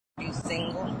You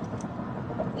single?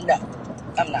 No,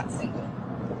 I'm not single.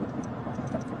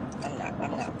 I'm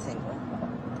not single.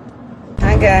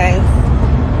 Hi guys.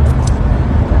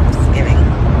 Thanksgiving.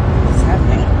 What's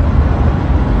happening?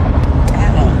 I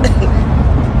don't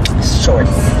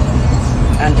shorts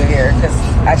under here because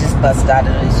I just busted out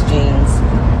of these jeans.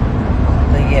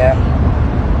 But yeah.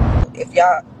 If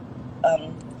y'all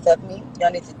love me, y'all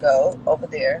need to go over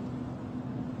there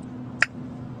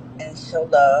and show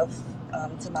love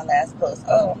to my last post.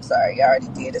 Oh, I'm sorry, you already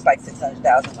did. It's like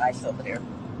 600,000 likes over there.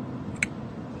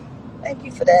 Thank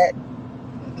you for that.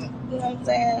 You know what I'm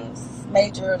saying? It's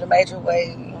the major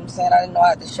way. You know what I'm saying? I didn't know I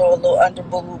had to show a little under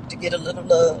boob to get a little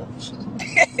love.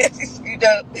 You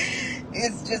know,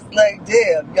 it's just like,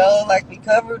 damn, y'all like me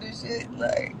covered and shit.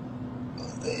 Like,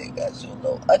 got to show a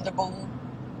little under boob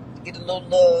to get a little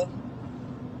love.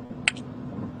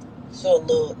 Show a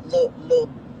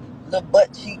little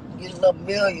butt cheek, get a little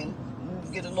million,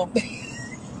 get a little bit.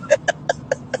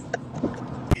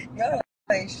 Y'all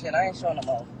ain't shit. I ain't showing no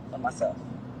more for myself.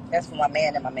 That's for my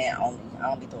man and my man only. I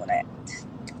don't be doing that.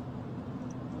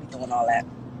 I be doing all that.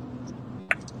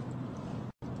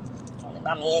 Only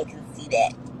my man can see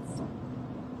that.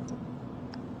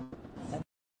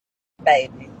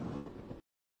 Baby.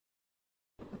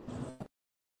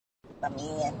 My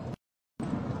man.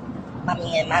 My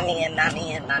man, my man, my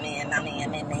man, my man, my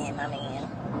man, my man, my man.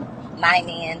 My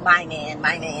man, my man,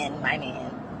 my man, my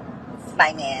man. It's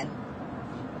my man.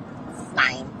 It's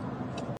mine.